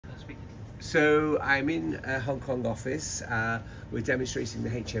So I'm in a Hong Kong office. We're demonstrating the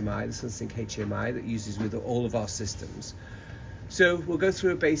HMI, the Sunsynk HMI that uses with all of our systems. So we'll go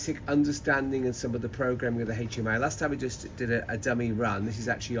through a basic understanding and some of the programming of the HMI. Last time we just did a dummy run. This is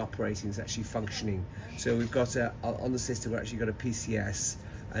actually operating, it's actually functioning. So we've got on the system, we've actually got a PCS,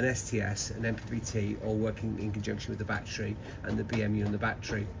 an STS, an MPPT, all working in conjunction with the battery and the BMU and the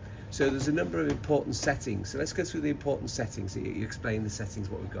battery. So there's a number of important settings. So let's go through the important settings. You explain the settings,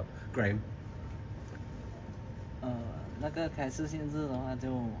 what we've got. Graham. 那个开视限制的话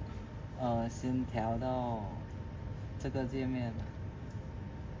就先调到这个界面吧，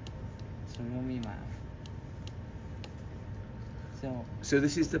输入密码。So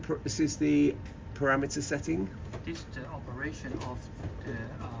this is the parameter setting. This is the operation of the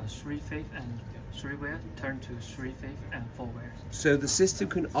 3-phase and 3-wire turn to 3-phase and 4-wire. So the system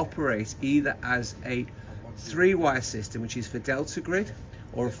can operate either as a 3-wire system, which is for delta grid,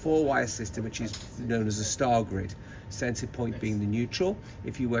 or a 4-wire system, which is known as a star grid. Center point being the neutral.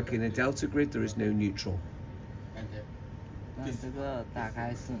 If you work in a delta grid, there is no neutral. 那这个打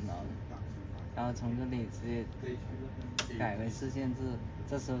开势能，然后从这里直接改为视限制，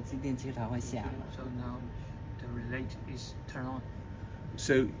这时候继电器它会响。So now the relay is turned on.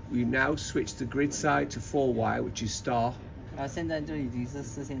 So we now switch the grid side to 4-wire, which is star. 然后现在就已经是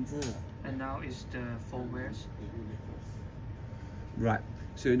视限制了。 And now is the 4-wires. Right.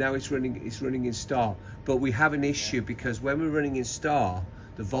 So now it's running in star, but we have an issue because when we're running in star,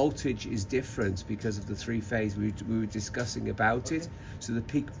 the voltage is different because of the 3-phase. We were discussing about it. So the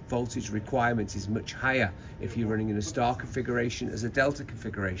peak voltage requirement is much higher if you're running in a star configuration as a delta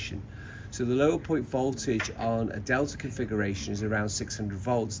configuration. So the lower point voltage on a delta configuration is around 600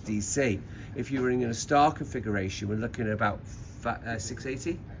 volts DC. If you're running in a star configuration, we're looking at about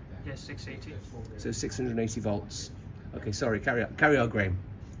 680? Yes, 680. So 680 volts. Okay, sorry, carry on, Graham.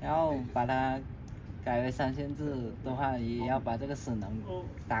 然后把它改为3限制的话，也要把这个势能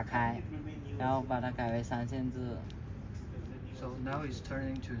打开，然后把它改为3限制。So now it's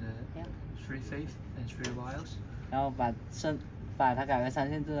turning to the 3-phase and 3 wires. 然后把它改为3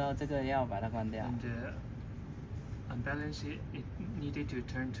限制后，这个要把它关掉。 And the unbalance it needed to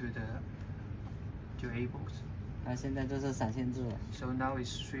turn to the disabled. 然后现在就是3限制了。 So now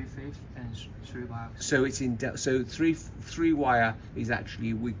it's 3-phase and 3 wires. So it's so 3-wire is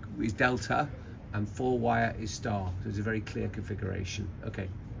actually is delta, and 4-wire is star. So it's a very clear configuration. Okay.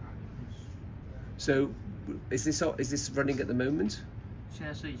 So is this running at the moment? 现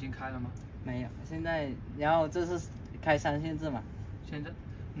在是已经开了吗？没有，现在然后这是开3限制嘛。现在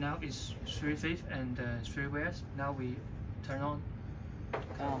now is 3-phase and 3 wires. Now we turn on.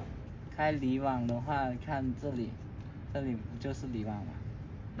 开离网的话，看这里不就是离网嘛？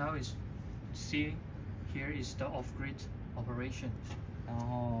 Now is see here is the off-grid operation. 然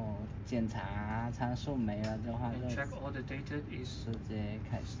后检查参数没了的话， And 就 check all the data is 直接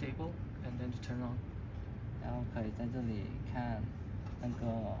开始， stable and then turn on. 然后可以在这里看那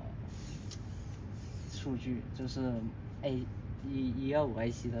个数据，就是125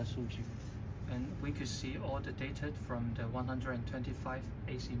 AC 的数据。 And we could see all the data from the 125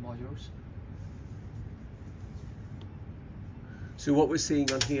 AC modules. So what we're seeing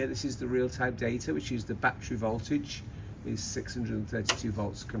on here, this is the real-time data, which is the battery voltage is 632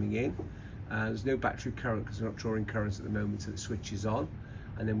 volts coming in. There's no battery current because we're not drawing current at the moment until it switches on.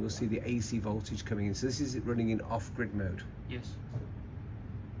 And then we'll see the AC voltage coming in. So this is it running in off-grid mode. Yes.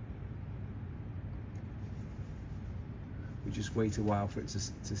 We just wait a while for it to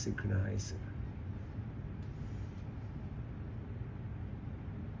synchronize.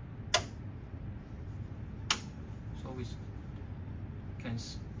 So we can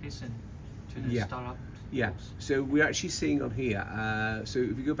listen to the startup. Yeah. So we're actually seeing on here. So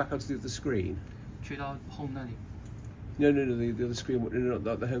if you go back onto the other screen. 去到 home 那里。 No, the other screen. No,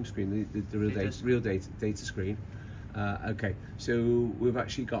 not the home screen. The real data screen. Okay. So we've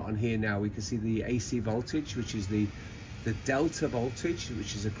actually got on here now. We can see the AC voltage, which is the delta voltage,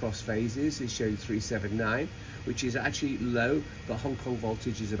 which is across phases, is showing 379, which is actually low. The Hong Kong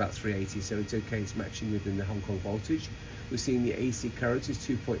voltage is about 380, so it's okay. It's matching within the Hong Kong voltage. We're seeing the AC current is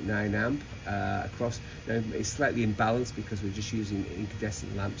 2.9 amp across. Now, it's slightly imbalanced because we're just using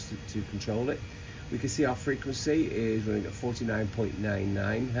incandescent lamps to control it. We can see our frequency is running at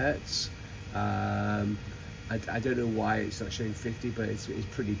 49.99 hertz. I don't know why it's not showing 50, but it's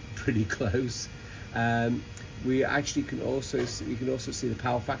pretty close. We actually can also see the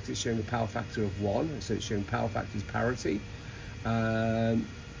power factor. It's showing a power factor of 1, so it's showing power factors parity.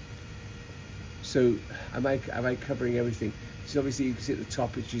 So am I covering everything? So obviously you can see at the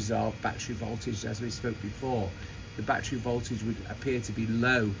top, which is our battery voltage, as we spoke before. The battery voltage would appear to be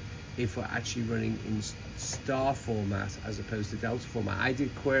low if we're actually running in star format as opposed to delta format. I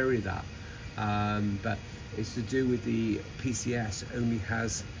did query that, but it's to do with the PCS only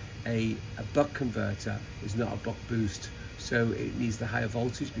has a buck converter, is not a buck boost. So it needs the higher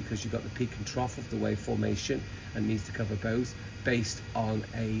voltage because you've got the peak and trough of the wave formation and needs to cover both based on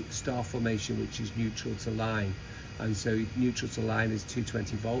a star formation which is neutral to line. And so neutral to line is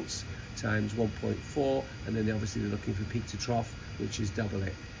 220 volts times 1.4, and then obviously they're looking for peak to trough, which is double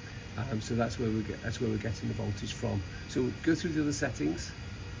it. So that's where we're getting the voltage from. So we'll go through the other settings.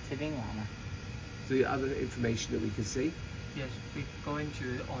 The other information that we can see. Yes, we're going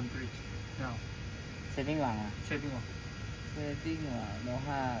to on-grid now. 确定网啊？确定网。确定网的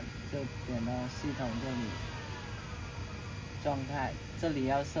话，就点到系统这里，状态，这里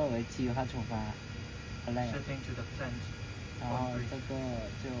要设为计划触发，好嘞。Setting to the plant. 然后这个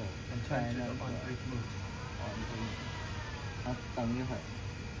就开那个 on-grid mode. 然后等一会儿。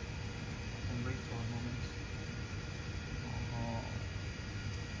And wait for a moment. 然后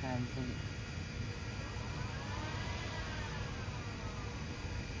看这里。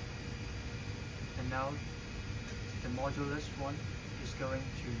And now the modulus one is going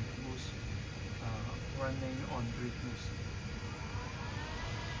to move running on grid mode.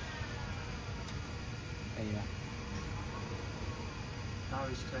 可以了。Now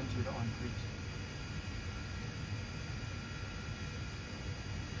it's turned to the on grid.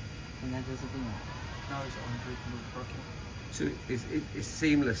 现在就是定了。Now it's on grid mode working. So it's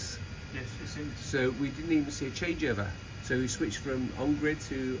seamless. Yes, it's seamless. So we didn't even see a changeover. So we switched from on-grid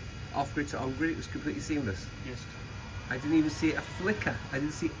to off-grid to on-grid. It was completely seamless. Yes. I didn't even see a flicker. I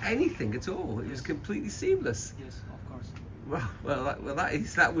didn't see anything at all. It was completely seamless. Yes, of course.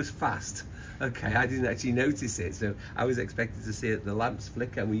 That was fast. Okay, I didn't actually notice it. So I was expecting to see the lamps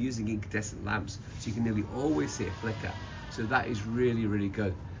flicker, and we're using incandescent lamps, so you can nearly always see a flicker. So that is really, really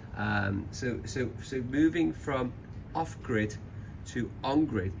good. So moving from off-grid to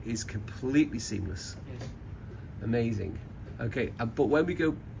on-grid is completely seamless. Yes. Amazing. Okay, but when we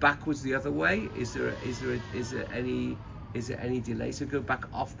go backwards the other way, is there any delay? So go back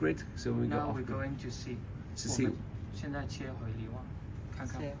off-grid. So when we go Now we're off-grid, going to see. to see. 现在切回离网，看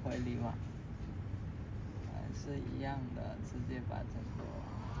看。切回离网，还是一样的，直接把这个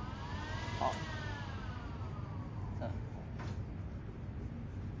好，这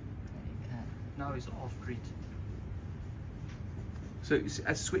可以看。Now it's off grid. So it's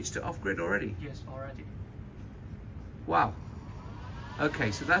a switch to off-grid already. Yes, already. Wow.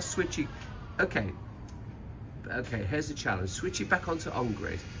 Okay, so that's switching. Okay. Okay, here's the challenge. Switch it back onto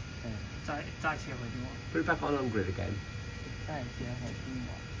on-grid. 再切回离网。Put it back on-grid again. 再切回定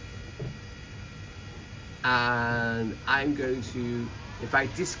网。 And I'm going to, if I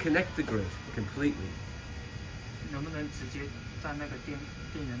disconnect the grid completely. 能不能直接在那个电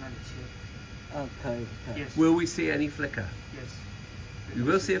源那里切？可以可以。 Yes. Will we see any flicker? Yes. We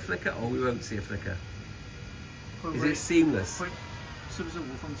will see a flicker or we won't see a flicker? 会不 Is 会 it seamless? 会是不是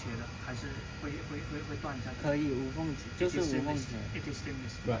无缝切的？还是会断一下？可以无缝切，就是无缝切。 It is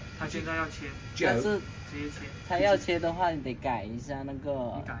seamless. Right. 他现在要切，但 Joe, 是直接切。他要切的话，你得改一下那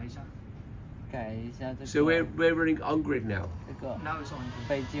个你，改一下。改一下这个。 so we're running on-grid now. 这个 Now it's on grid.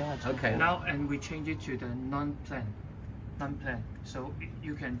 非计划触发。 Okay. Now and we change it to the non-plan. So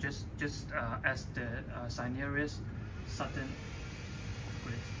you can just as the scenarios sudden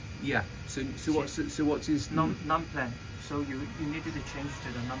grid. Yeah. So what is Non-plan. So you needed to change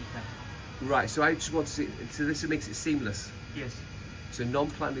to the non-plan. right? So I just want to see. So this makes it seamless. Yes. So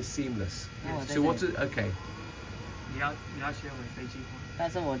non-plan is seamless. Yes. So what? Okay. 你要切回非计划。但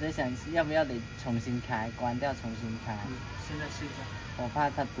是我在想，要不要得重新开，关掉重新开？你现在试一下。我怕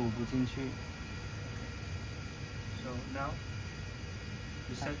它读不进去。 So now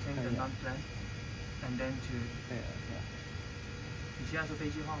you setting the non-plan and then to 对了对了。你现在是非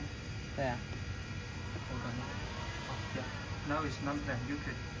计划吗？对啊。 Hold on. Oh, yeah. Now it's non-plan. You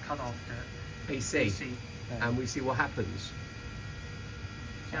could cut off the AC. AC. And we see what happens.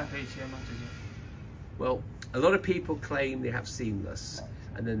 现在可以切吗？直接。 Well, a lot of people claim they have seamless,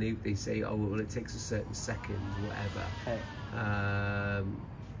 and then they say, oh, well, it takes a certain second, whatever. 对。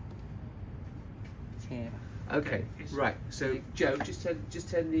 切吧。 Okay, right. So Joe, just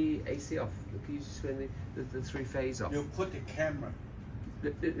turn the AC off. Can you just turn the three phase off? You put the camera.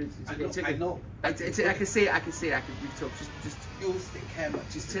 I know. I can see it. I can see it. We can talk. Just Use the camera.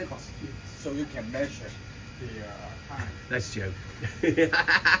 Just turn. So you can measure the time. That's Joe.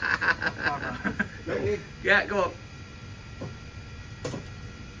 挂了。 Yeah, go on.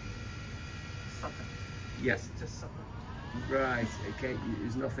 Sudden. Yes. Just sudden. Right. Okay. It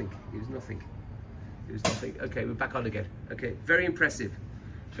was nothing. It was nothing. It was nothing. Okay, we're back on again. Okay, very impressive.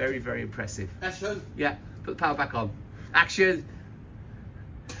 Very, very impressive. Action. Yeah, put the power back on. Action.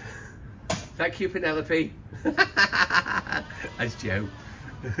 Thank you, Penelope. That's Joe.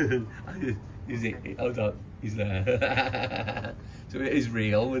 Is it? Hold on, he's there. So it is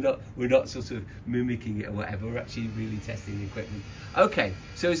real. We're not sort of mimicking it or whatever. We're actually really testing the equipment. Okay,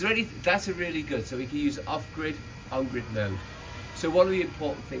 so is there any? That's a really good. So we can use off-grid, on-grid mode. So one of the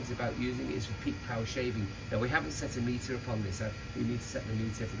important things about using it is for peak power shaving. Now we haven't set a meter upon this. We need to set the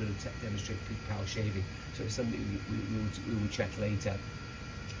meter if we're going to demonstrate peak power shaving. So it's something we will check later.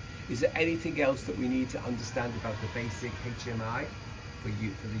 Is there anything else that we need to understand about the basic HMI for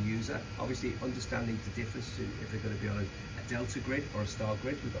the user? Obviously, understanding the difference to if they're going to be on a delta grid or a star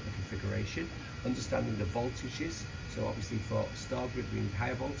grid, we've got the configuration. Understanding the voltages. So obviously for star grid we need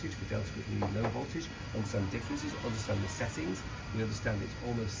higher voltage, for delta grid we need low voltage. Understand differences, understand the settings. We understand it's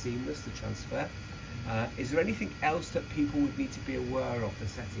almost seamless, the transfer. Is there anything else that people would need to be aware of for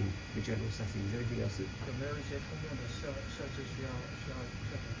setting, the general settings? Is there anything else that... 有没有一些通用的设置需要特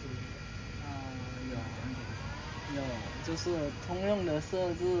别注意的？有，就是通用的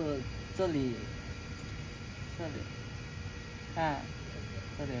设置，这里，看，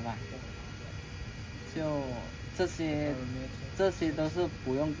这里吧，就这些都是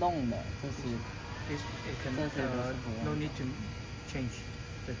不用动的，这些 No need to change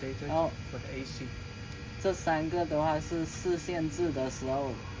the data for the AC. 这三个的话是视线制的时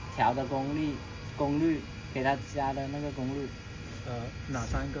候调的功率，给它加的那个功率。哪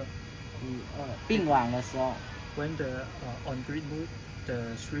三个？并网的时候。When the on grid mode,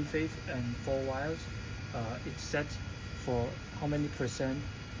 the 3-phase and 4 wires, it's set for how many percent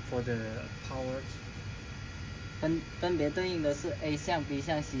for the powers? 分别对应的是 A 项、B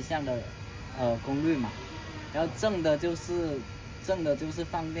项、C 项的功率嘛，然后正的就是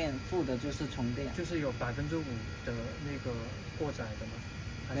放电，负的就是充电。就是有5%的那个过载的吗？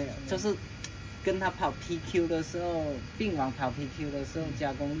没有，就是跟它跑 PQ 的时候，并网跑 PQ 的时候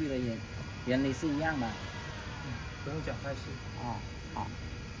加功率的原理是一样的。不用讲太细。好，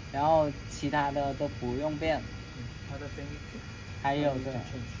然后其他的都不用变。它的分还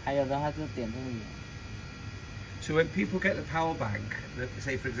有的话就点这里。So when people get the power bank,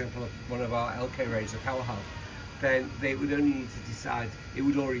 say for example one of our LK rays, a power hub, then they would only need to decide, it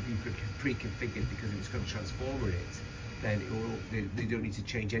would already be pre-configured because it's got a transformer in it, then they don't need to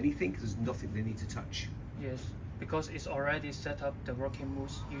change anything because there's nothing they need to touch. Yes, because it's already set up the working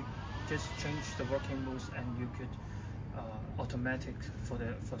modes, you just change the working modes and you could automatic for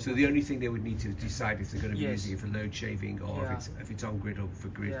the so the only thing they would need to decide if they're going to be using it for load shaving or if it's on grid or for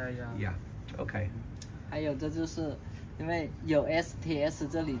grid. Yeah. Okay. 还有这就是因为有 STS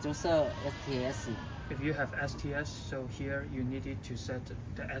这里就设 STS。 If you have STS, so here you needed to set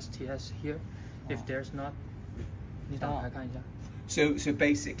the STS here. If there's not, 你打开看一下。So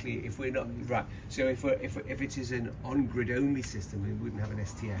basically, if we're not right, so if it is an on-grid only system, we wouldn't have an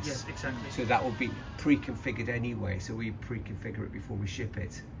STS. Yes, exactly. So that will be pre-configured anyway. So we pre-configure it before we ship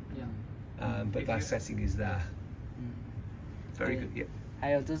it. Yeah. But that setting is there. Very good. Yeah. 还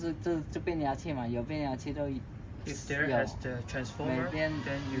有就是这变压器嘛，有变压器就有。If there has the transformer, then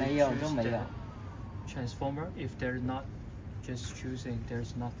you 没有 choose 就没有。 the transformer. If there's not, just choosing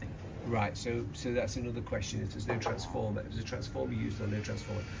there's nothing. Right, so that's another question. If there's no transformer, is a transformer used or no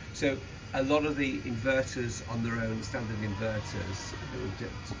transformer? So a lot of the inverters on their own, standard inverters that were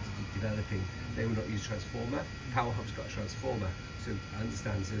developing, they will not use transformer. Power Hub's got a transformer, so I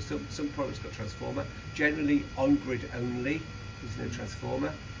understand. So some products got transformer. Generally on-grid only, there's no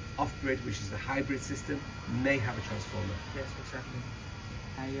transformer. Off-grid, which is the hybrid system, may have a transformer. Yes, exactly.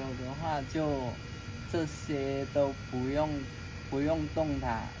 还有的话就这些都不用动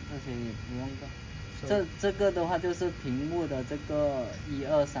它，这些也不用动。这个的话就是屏幕的这个1、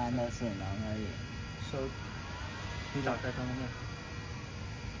2、3的水能而已。So 你打开刚刚那个。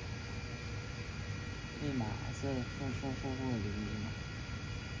密码是负零嘛。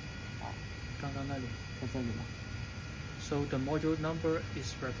好，刚刚那里。在这里嘛。So the module number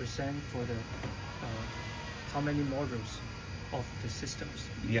is represent for the how many modules of the systems.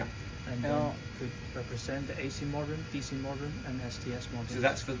 Yeah. And then could represent the AC modem, DC modem, and STS modem. So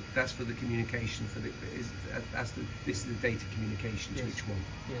that's for the communication this is the data communication to each one.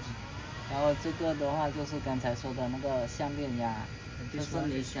 Yes. 然后这个的话就是刚才说的那个相变压，就是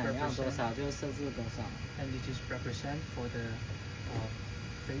你想要多少就设置多少。And it is represent for the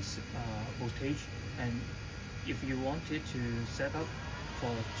phase voltage, and if you wanted to set up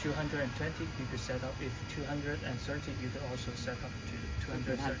for 220, you could set up. If 230, you could also set up to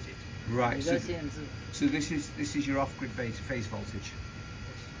 230. Right. So this is your off-grid phase voltage.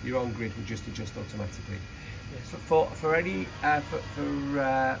 Your on-grid will just adjust automatically. Yes. For any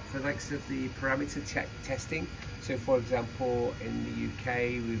for likes of the parameter testing. So, for example, in the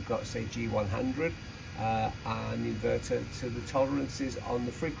UK, we've got say G100 an inverter to the tolerances on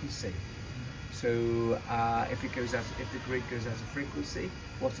the frequency. So, if the grid goes out of frequency,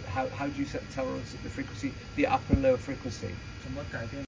 how do you set the tolerance of the frequency, the upper and lower frequency? 怎么改变